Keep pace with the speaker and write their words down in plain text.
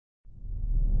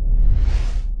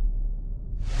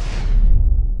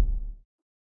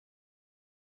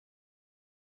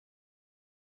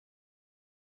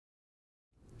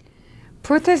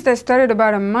Protests that started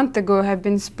about a month ago have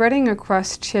been spreading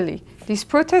across Chile. These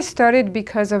protests started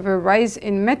because of a rise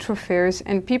in metro fares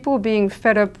and people being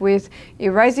fed up with a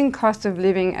rising cost of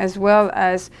living as well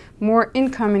as more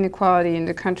income inequality in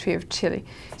the country of Chile.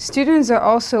 Students are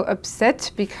also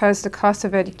upset because the cost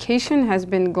of education has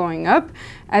been going up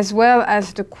as well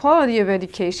as the quality of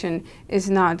education is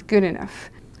not good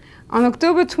enough. On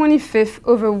October 25th,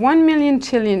 over 1 million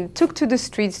Chileans took to the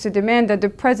streets to demand that the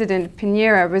president,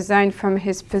 Piñera, resign from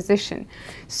his position.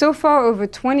 So far, over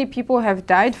 20 people have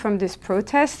died from this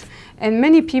protest, and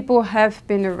many people have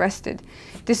been arrested.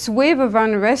 This wave of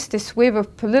unrest, this wave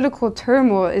of political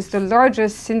turmoil, is the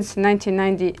largest since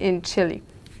 1990 in Chile.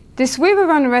 This wave of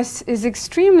unrest is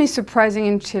extremely surprising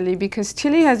in Chile because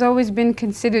Chile has always been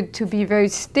considered to be very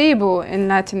stable in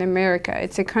Latin America.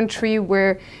 It's a country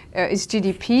where its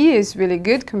GDP is really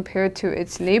good compared to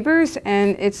its neighbors,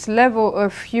 and its level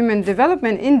of human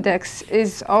development index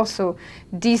is also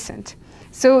decent.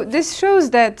 So this shows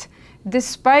that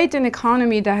despite an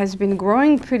economy that has been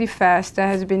growing pretty fast, that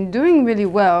has been doing really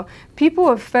well, people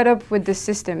are fed up with the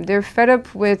system. They're fed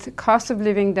up with cost of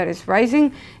living that is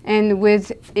rising and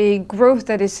with a growth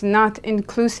that is not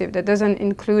inclusive, that doesn't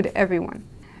include everyone.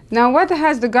 Now, what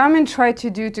has the government tried to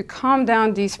do to calm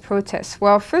down these protests?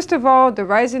 Well, first of all, the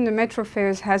rise in the metro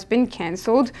fares has been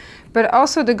cancelled, but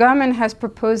also the government has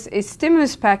proposed a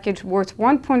stimulus package worth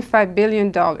 $1.5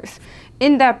 billion.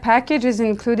 In that package is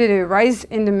included a rise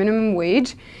in the minimum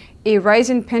wage, a rise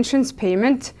in pensions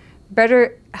payment,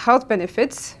 better health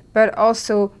benefits, but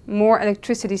also more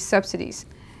electricity subsidies.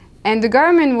 And the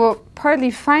government will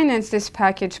partly finance this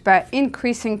package by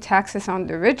increasing taxes on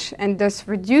the rich and thus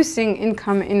reducing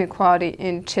income inequality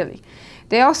in Chile.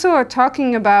 They also are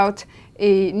talking about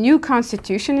a new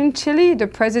constitution in Chile. The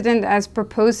president has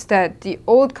proposed that the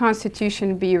old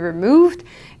constitution be removed,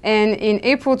 and in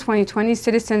April 2020,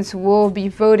 citizens will be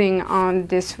voting on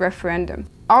this referendum.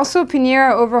 Also,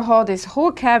 Piñera overhauled his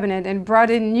whole cabinet and brought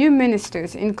in new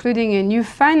ministers, including a new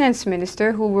finance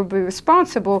minister who will be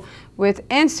responsible with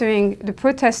answering the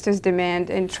protesters'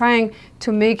 demand and trying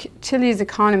to make Chile's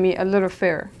economy a little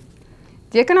fairer.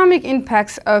 The economic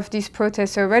impacts of these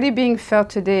protests are already being felt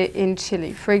today in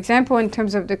Chile. For example, in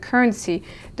terms of the currency,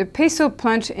 the peso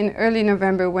plunged in early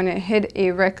November when it hit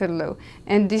a record low.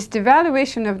 And this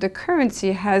devaluation of the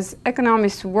currency has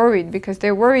economists worried because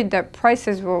they're worried that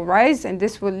prices will rise and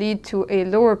this will lead to a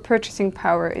lower purchasing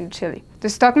power in Chile. The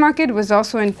stock market was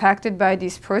also impacted by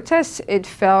these protests. It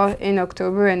fell in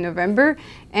October and November.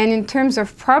 And in terms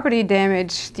of property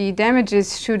damage, the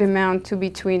damages should amount to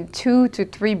between $2 to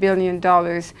 $3 billion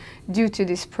due to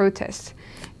these protests.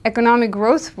 Economic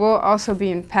growth will also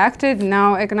be impacted.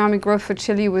 Now, economic growth for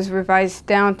Chile was revised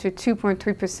down to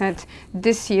 2.3%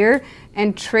 this year,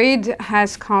 and trade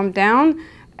has calmed down.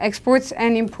 Exports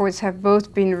and imports have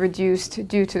both been reduced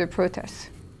due to the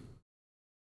protests.